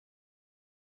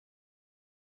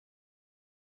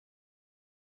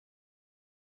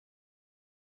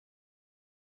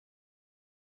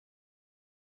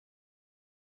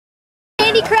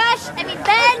Hey, Crush! I mean,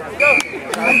 Ben!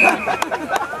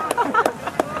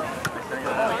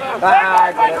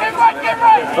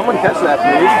 Someone catch that,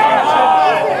 please.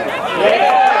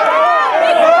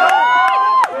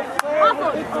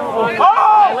 Oh!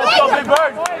 Let's go, Big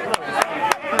Bird!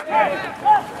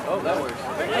 Oh, that works.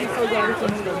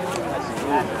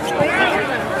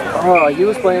 Oh, he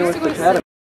was playing with the academy.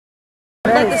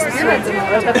 Like the spirits and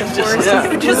all that.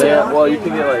 Yeah, well, you can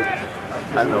get like,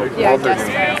 I don't know, Yeah, I guess.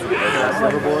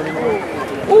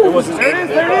 Ooh, there it is,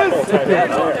 there it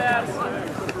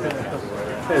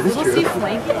is! Was he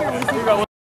flanking or was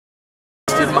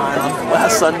he... Did mine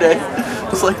last Sunday.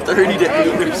 It was like 30 to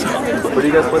 8 or something. Where do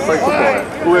you guys play football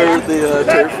at? Where the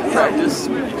turf practice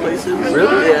places.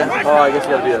 Really? Yeah. Oh, I guess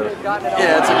you gotta be a...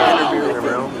 Yeah, it's like an interview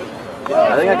room.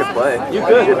 I think I could play. You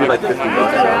could. It'd be like $50.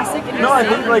 No, I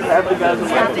think like half the guys are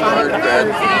like grad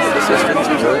assistants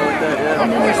or something like that. Yeah.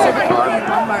 And then there's some people from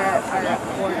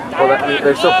Well,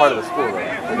 they're still part of the school, though.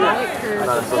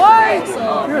 Not a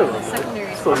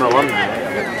secondary. still an alumni.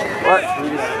 What?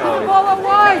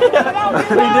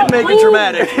 He did make it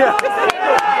dramatic.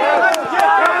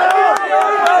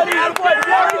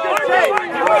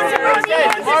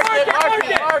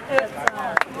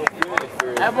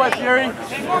 That boy Fury.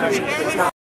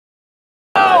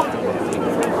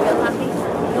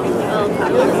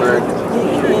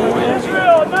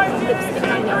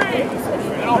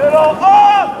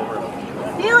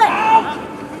 Feel it!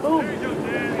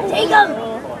 Take him!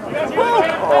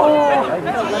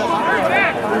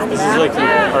 This is like the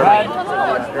Air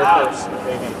Force.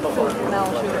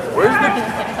 Where's the...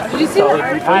 Did you see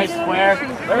that? Nice square.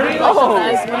 Oh!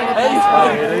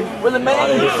 Hey, we're the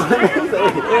main.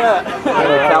 Yeah.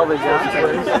 Calvin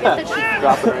Johnson.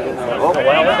 Drop it right in there.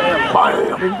 Oh,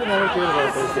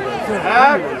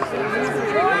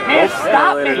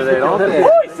 Stop later me! today, don't they?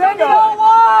 Send it all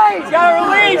wide! Got to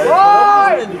release!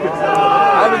 Wide! I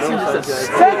haven't seen just a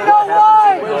Send it all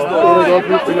wide! Oh,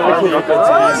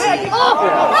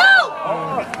 no!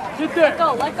 Get there! Let go,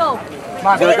 let go. Come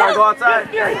on, Go outside.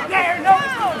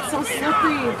 It's so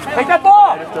slippery. take that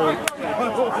ball! Go,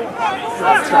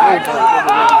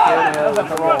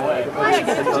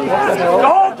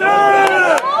 dude!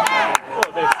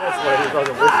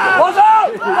 Close out!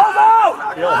 Close out!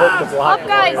 Up,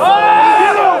 guys!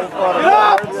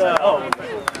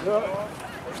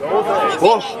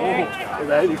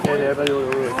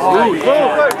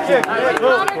 Counter kick.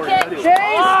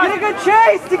 Chase! Get a good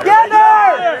chase! Together!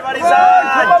 Everybody's on!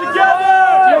 Together!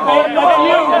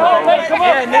 Come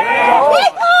on!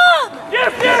 Get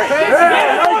him!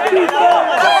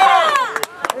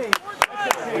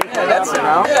 That's it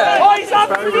now. Oh, he's off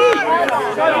the feet!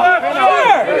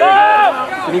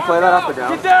 Can you play that off the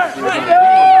ground?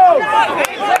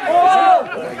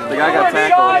 The guy got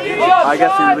tackled. I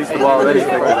guess he released the ball already.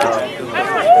 Picked it up.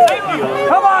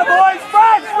 Come on, boys!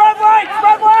 Spread! Spread right!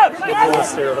 Spread left!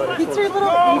 It's your little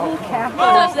evil cat.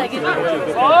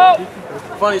 Oh!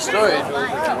 funny story.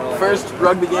 First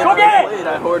rugby game I played,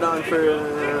 I hored on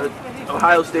for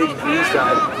Ohio State B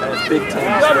side, Big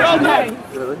Ten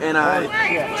stuff. And I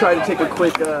tried to take a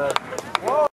quick.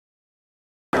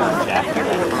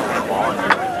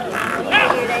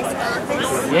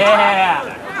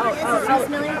 Yeah!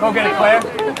 Go get it, Claire.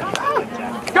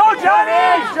 Go,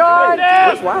 Johnny! John!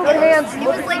 Good hands. Dude,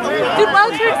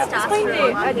 Welcher explained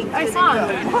it. I saw him.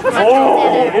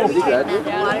 Oh!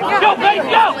 Go, baby,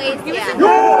 go!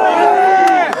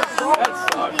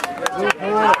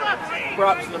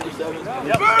 Props number 7. Go!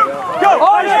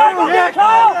 Oh, yeah!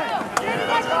 Go!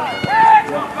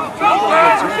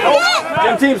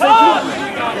 Same team, same team.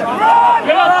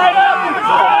 Get right up!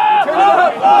 Turn it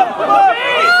up.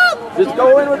 Just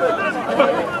go in with it.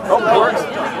 Oh, that works.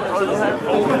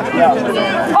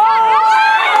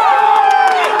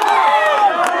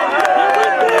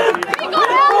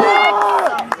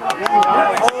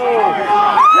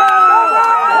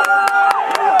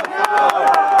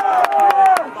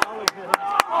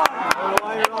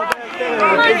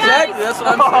 Exactly, that's what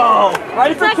I'm saying.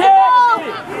 Ready for kick!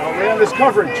 Oh, man, this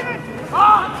coverage.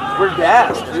 We're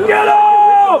gassed, dude. Get him!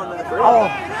 Oh.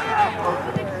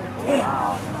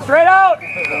 Straight out!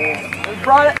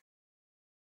 Brought it.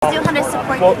 Still want to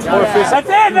support the team. That's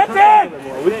it! That's it!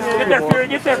 Get there, Fury!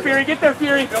 Get there, Fury! Get there,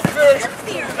 Fury!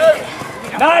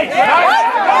 Nice!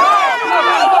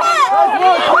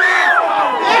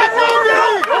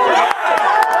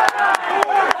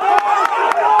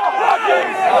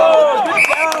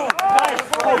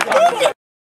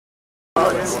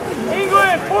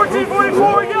 England,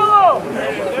 1444 yellow!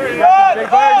 There you go! Big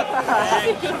bird!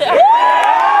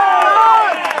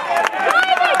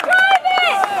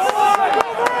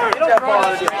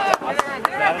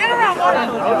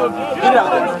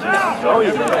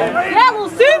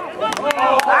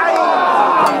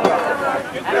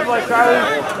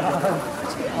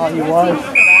 Oh, he was.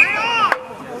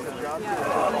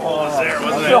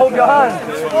 So gone.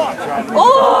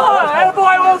 Oh,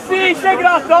 attaboy, we'll see. Shake it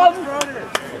off, Dalton.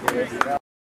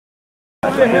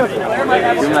 Give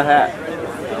him the hat.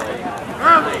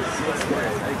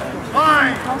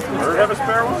 Have a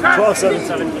spare one? 12-7.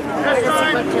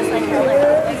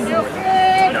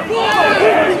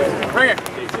 Bring it.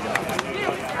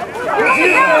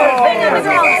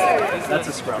 That's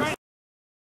a scrum.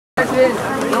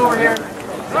 Over here.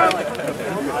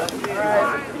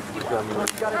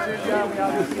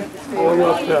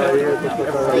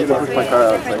 Push my car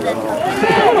out.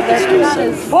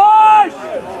 Push!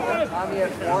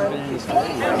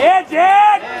 Yeah,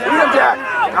 Jack! Beat him, Jack!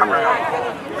 I'm right.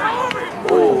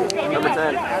 Oh, number 10.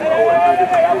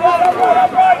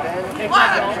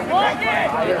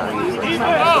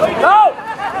 No!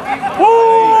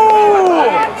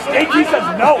 Woo! Stinky says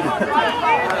no.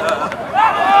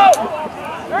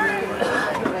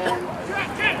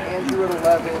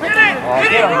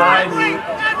 Get him, Ryan.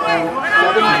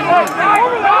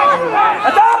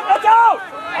 That's out! That's out!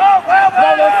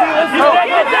 Let's go!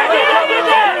 Get that!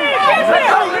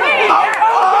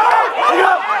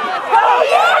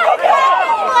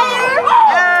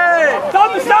 Stop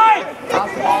the side!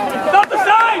 Stop the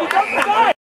side! Stop the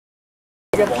side!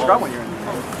 You get the scrum when you're in.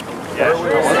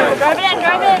 Drive it in,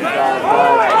 drive it in.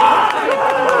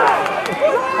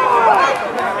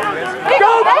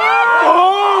 Go,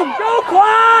 Boom! Go,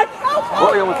 Quad!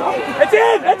 Oh, yeah, what's up? It's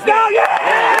in! It's down! Yeah!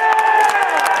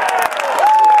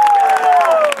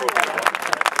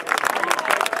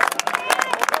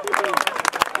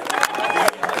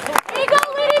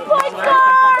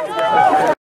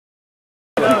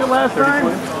 Last time?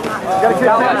 Gotta kick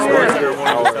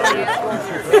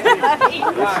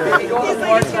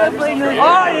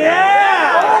Oh, yeah!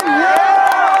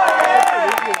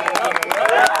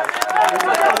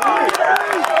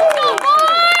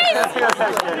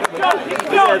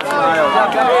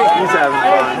 He's having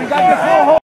fun.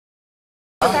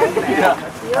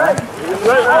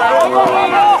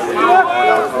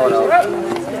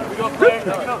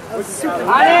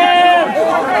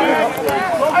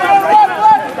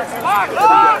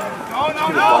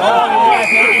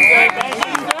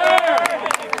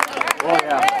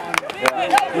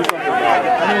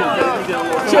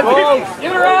 Get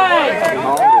it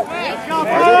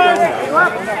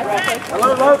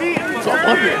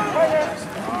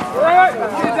right!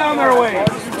 Get down their way.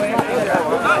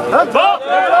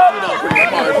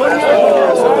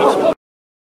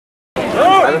 I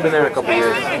haven't been there in a couple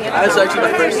years. That's actually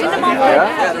my first time.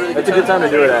 Yeah? It's a good time to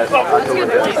do it at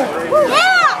Oktoberfest.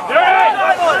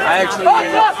 I actually but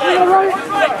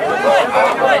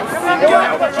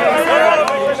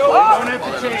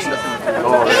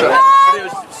it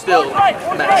was still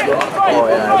basketball. Oh,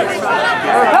 yeah.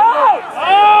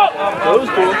 It was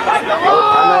cool. I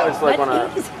met it's like on a...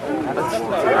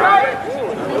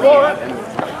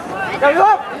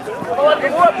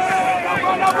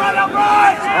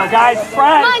 Oh, guys,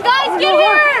 Fred! Come on, guys, get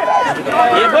here!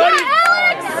 Yeah, buddy!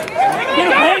 Alex! Get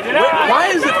him, Why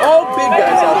is it all big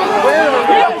guys out there? Where are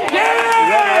we?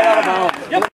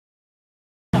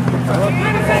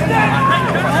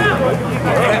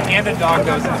 And the dog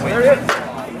goes in.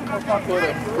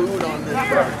 Food on this.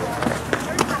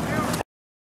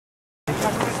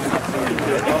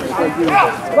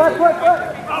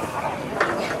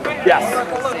 Yes.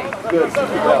 Good.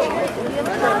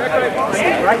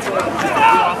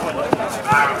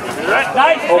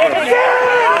 Nice!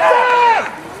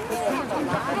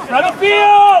 Run the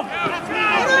field!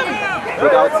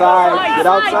 Get outside. Get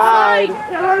outside.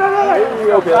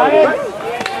 Okay.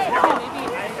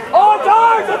 Oh, it's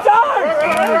ours! It's ours!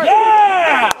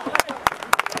 Yeah!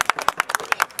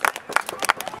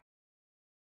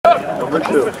 Number 2.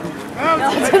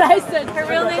 That's what I said. Her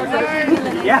real name's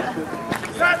Yeah.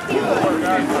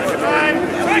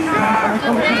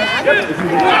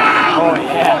 Oh,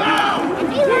 yeah.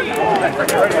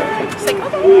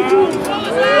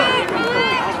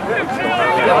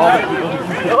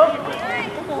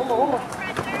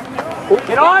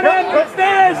 Get on in! Let's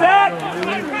stay, Zach!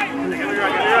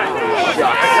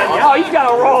 Oh, he's got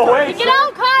to roll away. Get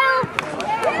out, Kyle!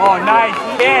 Oh, nice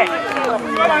kick.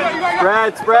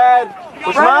 Spread.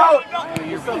 Push him out.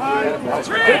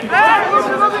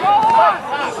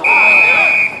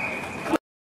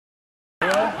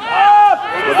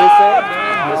 What they say?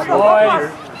 Boys.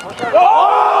 Oh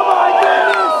my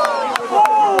goodness! Oh!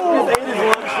 He ate his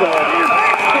lunch though.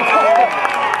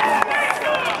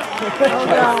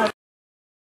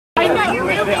 I thought you were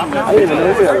real name was. I didn't even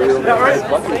know if they had a real name.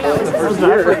 Buckeyes. The first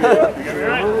year.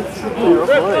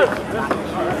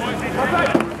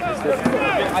 This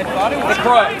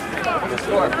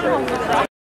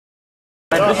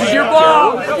is your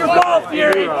ball! This is your ball,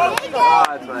 Fury!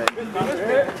 That's right.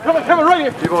 Come on, right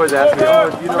here! People always ask me, oh,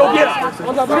 do you know Go get it! See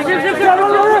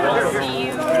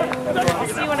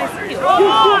you when I see you.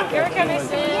 Here we go,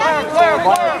 Mason.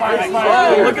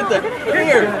 Oh, look at that.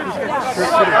 Here.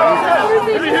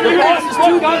 The boss is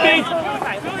too good.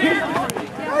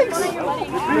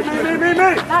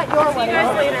 Not your one. See you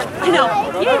guys later. I know.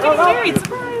 Yeah, getting married.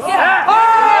 Surprise. Yeah.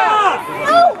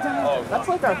 That's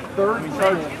like our third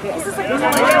charge. This is like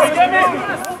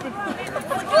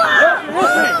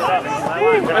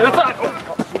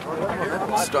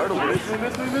Startled.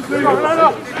 Until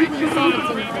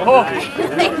we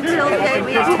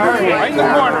Right in the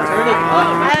corner.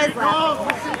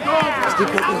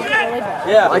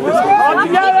 Yeah, I like this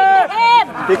game.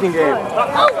 Kicking game.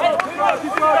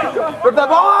 Rip that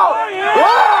ball out!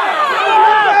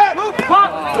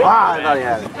 Wow, I thought he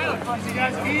had it.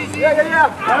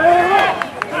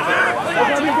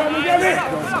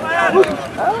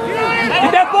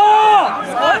 Get that ball!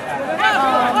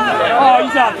 Oh,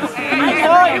 he's out.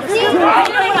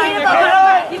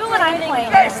 Even when I'm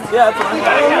playing. Yeah, that's what I'm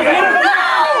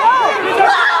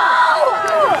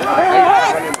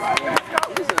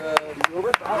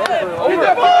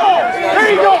There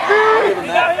you go,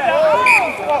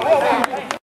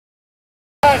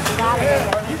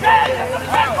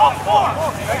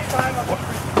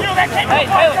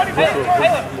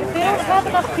 If they don't have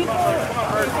enough people,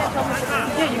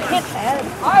 dude, you can't add.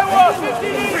 Oh,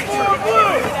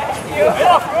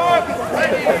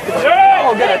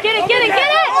 Get it!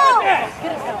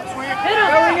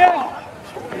 Hit him!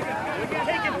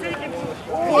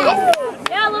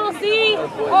 Yeah, little C!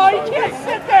 Oh, you can't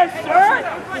sit there, sir!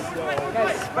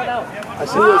 I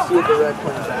see those two at the red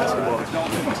playing basketball.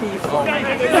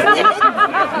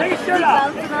 Take your shirt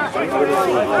off.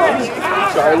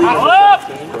 Charlie. Up!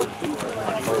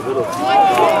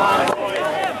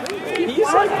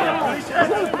 He's like, and like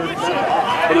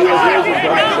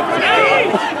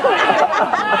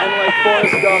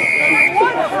Forrest Gump.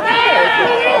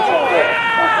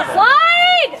 Slide!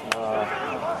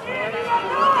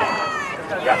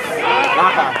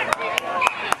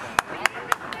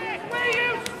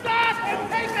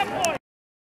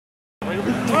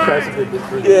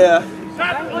 Yeah.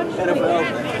 NFL.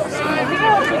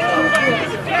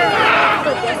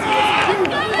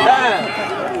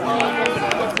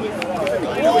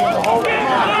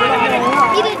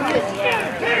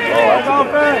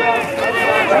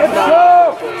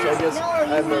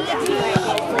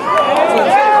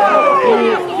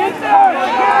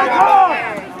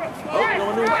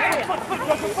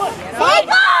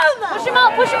 Push him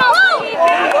out! Push him out!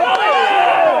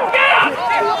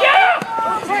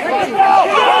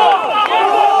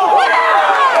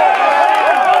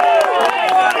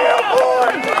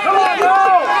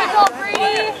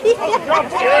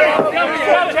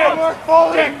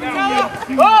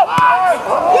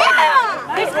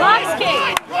 Nice box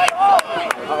kick!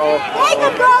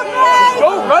 Go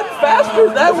run faster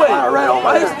that way. Right on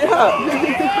my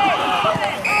yeah.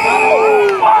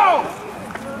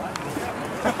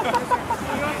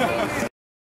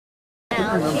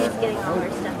 now she's getting all her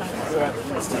stuff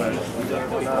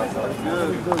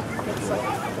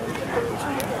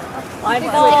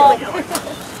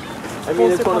I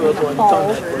mean, it's one of those ones. It's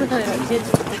on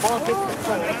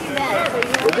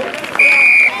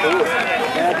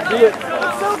Netflix.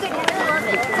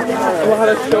 Well, how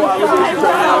to show obligations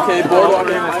right now. Okay, boardwalk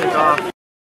game is taking off.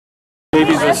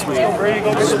 Babies are sweet.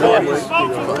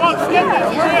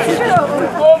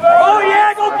 Oh,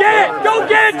 yeah, go get it! Go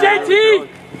get it, JT!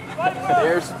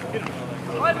 There's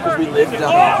because we live down the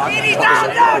block.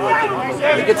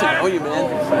 They get to know you, man.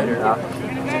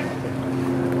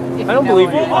 I don't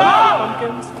believe you hunt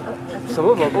pumpkins. Some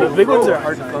of them, the big ones are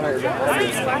hard to find. You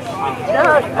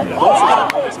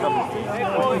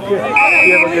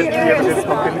have a good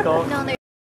pumpkin call?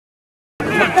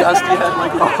 Dusty had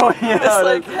like Oh yeah, it's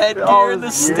like headgear and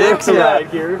the sticks. Yeah,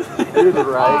 headgear. Here's the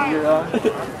ride gear on.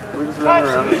 We're just running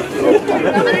around.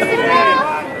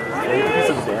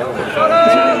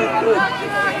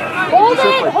 Hold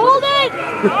it! Hold it!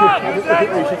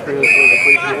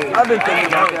 I've been thinking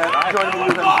about that. Joining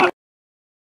the youth.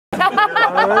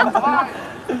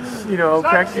 You know,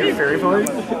 practicing your fairy voice.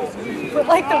 But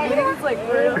like the wings, like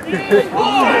we're...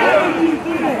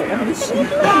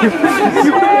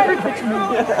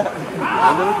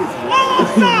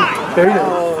 Very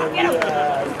nice.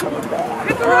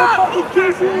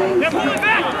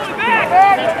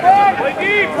 Play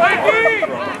deep! Play deep!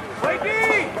 Play deep!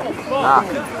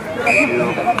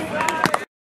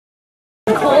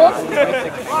 Cold?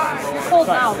 Cold.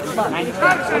 cold now. It's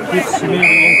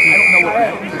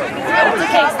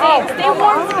okay, stay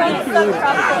warm for the sun.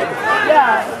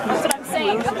 Yeah, that's what I'm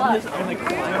saying. Good luck.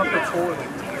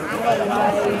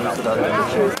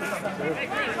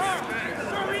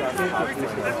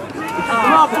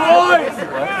 Come on, boys!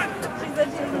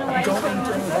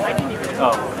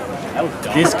 Oh,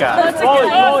 this guy.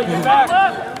 Wally, get back.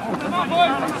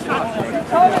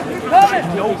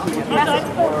 No.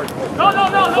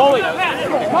 Wally.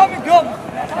 Come.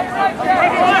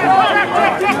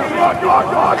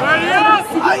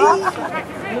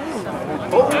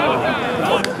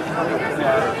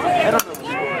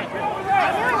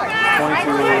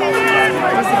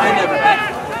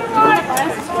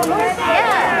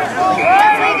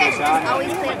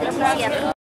 Always play the TCF.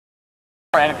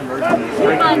 Come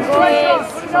on, boys.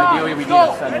 Ideally, we need to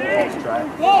send it to try.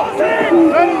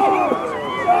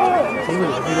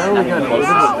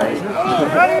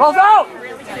 Ball's out!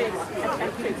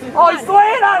 Oh, he's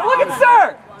laying on it! Look at Sir!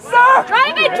 Sir!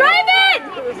 Drive it!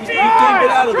 You can't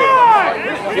get out of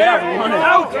there. Yeah, run it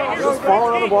out! Just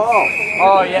falling on the ball.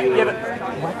 Oh, yeah, give it.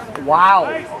 Wow.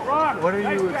 What are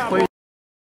you explaining?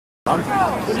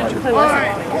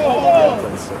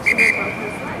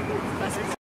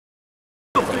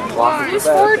 You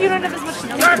scored, you don't have as much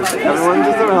numbers. Everyone's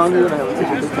just around you and having such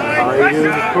a good time. All you do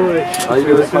is push. All you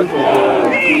do is punch.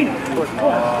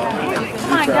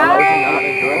 Come on,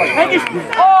 guys.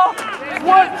 Oh!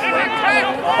 What?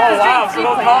 Oh, wow, so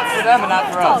no calls for them and not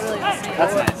for us.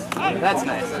 That's nice. That's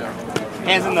nice.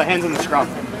 Hands in the scrum.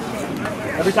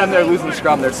 Every time they're losing the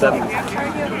scrum, they're 7.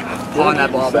 Pulling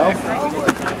that ball back.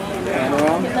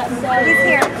 He's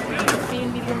here.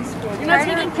 You're not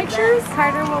taking pictures?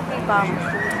 Carter will be bummed.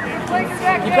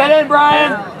 Keep that in,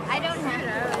 Brian. I don't have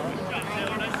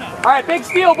it. All right, big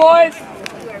steal, boys.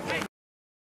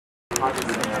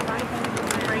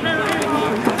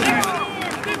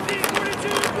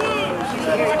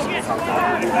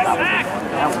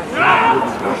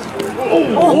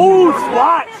 Oh,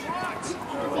 spot.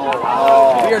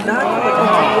 We are not going to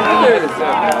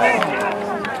continue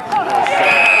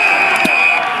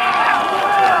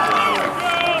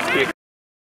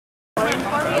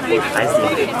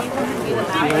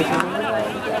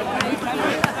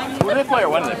Where do they play or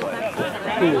when do they play? I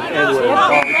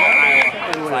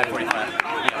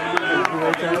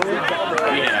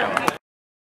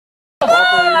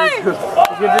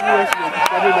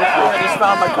just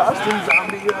found my costumes on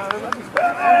the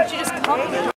She just come.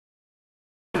 There.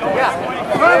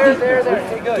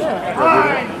 Okay, good.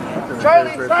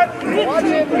 Charlie, start. Watch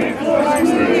it.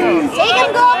 Take him,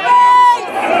 Gophers!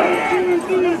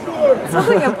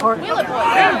 Something important.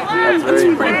 That's pretty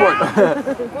important.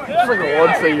 It's like a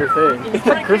once-a-year thing. It's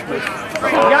like Christmas.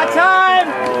 Got time.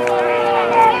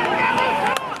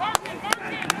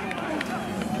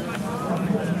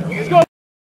 Let's go.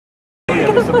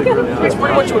 That's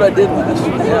pretty much what I did last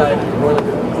year. Yeah, I wore like a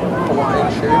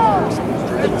Hawaiian shirt.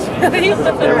 They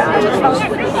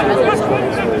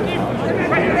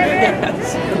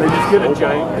just get a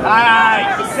giant.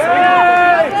 Nice.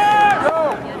 Go.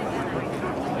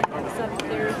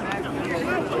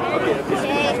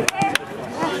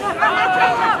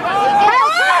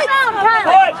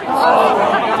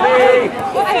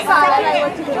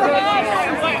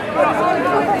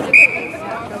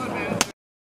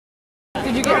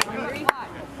 Did you get hungry?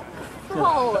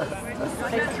 Oh.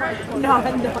 No. I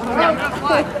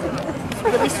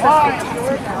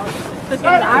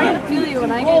can feel you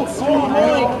when I get screamed.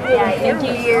 Yeah, you're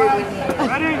weird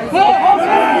when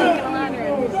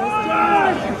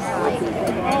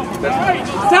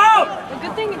Stop! The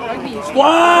good thing in rugby is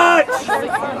Watch!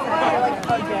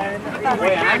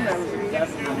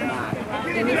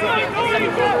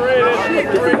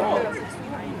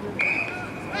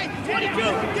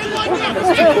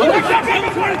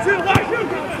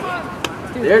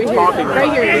 They're talking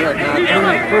right here. They are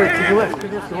not.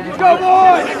 Let's go,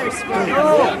 boys!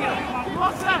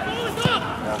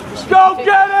 Go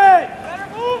get it!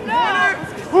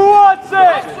 Who wants it?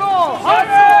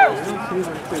 Hunter!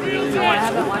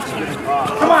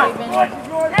 Come on!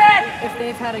 If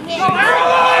they've had a game. Get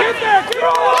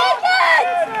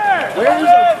there!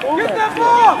 Get that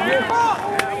ball!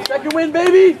 Second win,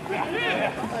 baby!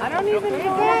 I don't even know.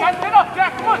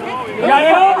 You got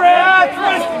it over it!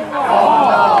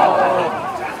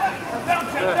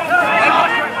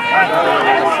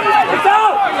 It's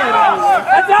out!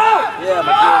 It's out! Yeah,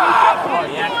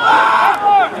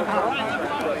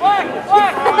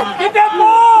 Get that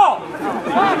ball!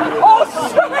 Oh,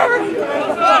 sir!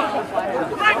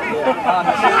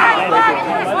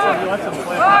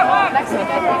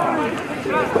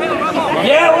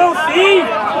 Yeah, we'll see!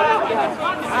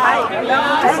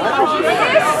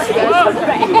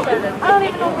 don't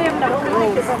even know if we have enough to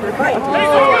make this over.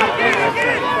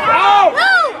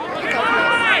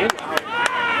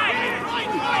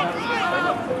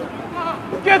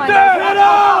 Get there! Get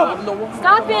up!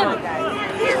 Stop him!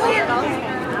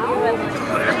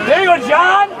 There you go,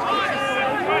 John!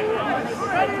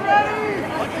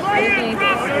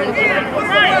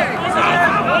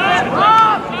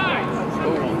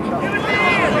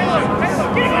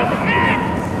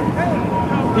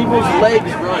 People's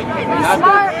legs run, not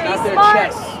their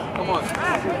chests. Come on.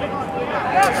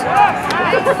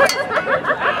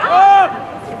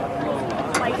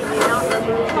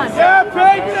 Yeah,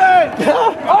 Peyton!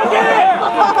 Okay!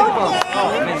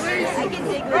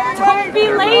 Don't be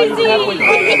lazy!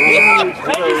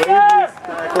 Thank you, sir!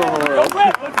 Go,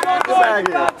 Flip! Let's go, boys!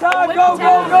 Stop time! Go,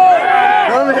 go, go!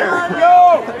 Come here. Go!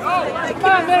 Come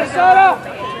on, Minnesota!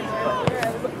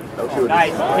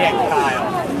 Nice kick, Kyle.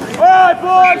 All right,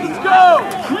 boys, let's go!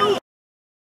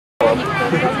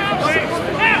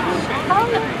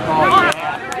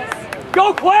 Go,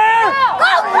 Claire!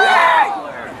 Go, Claire!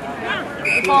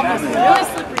 The ball was really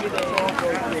slippery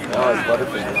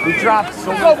today. We dropped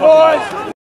so Go, boys!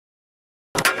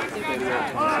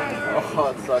 Oh,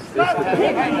 it sucks.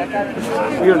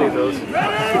 We don't need those.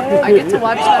 I get to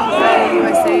watch them play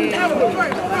USA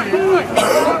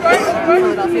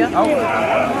Philadelphia.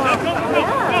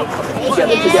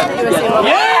 Together.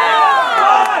 Yeah!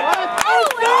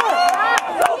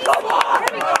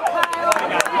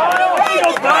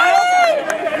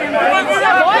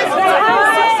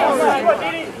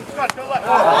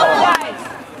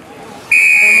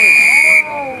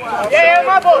 Yeah,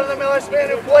 my boat is the Miller man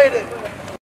who played it.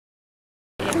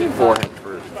 Forehand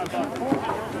first.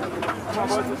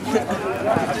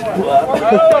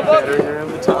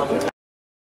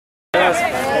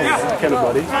 Kind of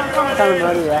buddy.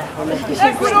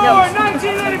 Ecuador,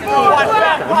 1984. Watch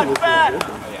back. Back.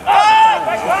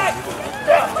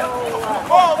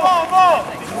 Ball.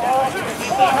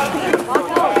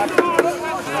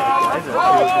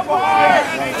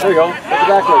 There you go. Get the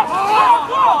back leg.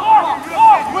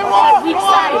 Weak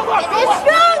side. It's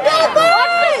strong, Gopher!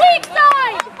 Watch the weak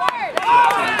side!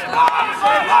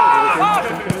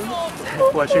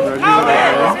 Watching Rugby.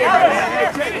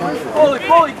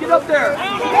 Foley, get up there.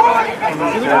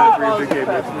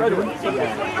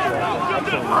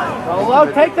 Hello,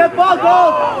 take that ball,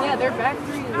 Gold. Yeah, they're back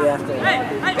 3.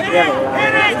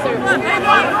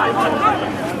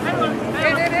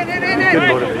 Good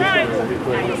motivation.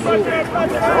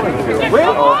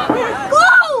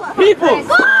 People.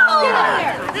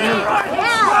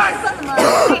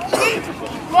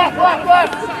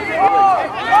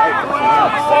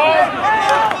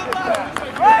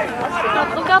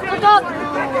 Look up!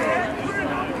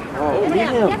 Oh,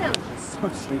 damn. So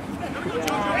sneaky.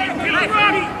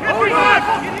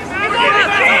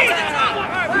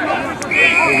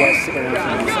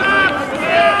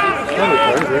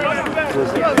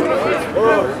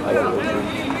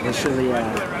 Initially, what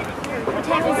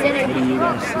do you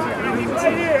guys see?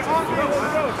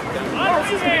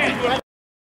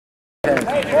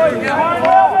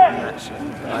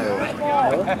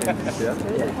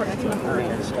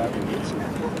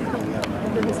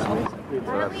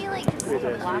 Are we like just a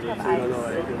block of ice?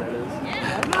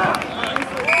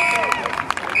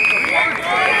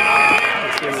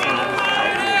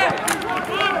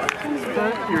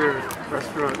 Your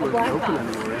restaurant wasn't open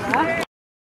anymore.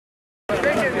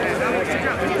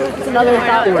 It's another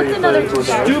thought. What's another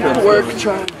Stupid work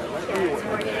trying.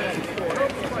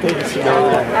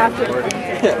 after the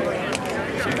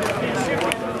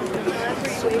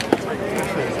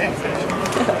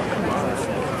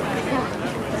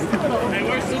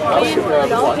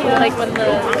like when the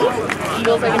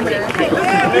Eagles are going to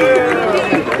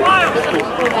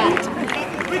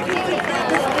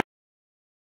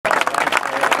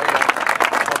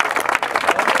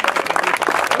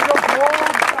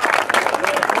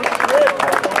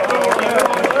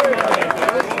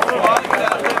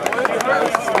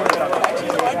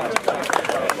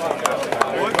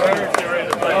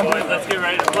Let's get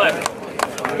ready to play.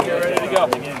 Get ready to go.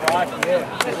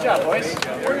 Nice job, boys.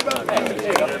 Worry about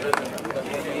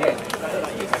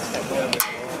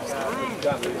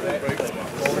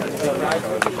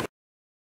that.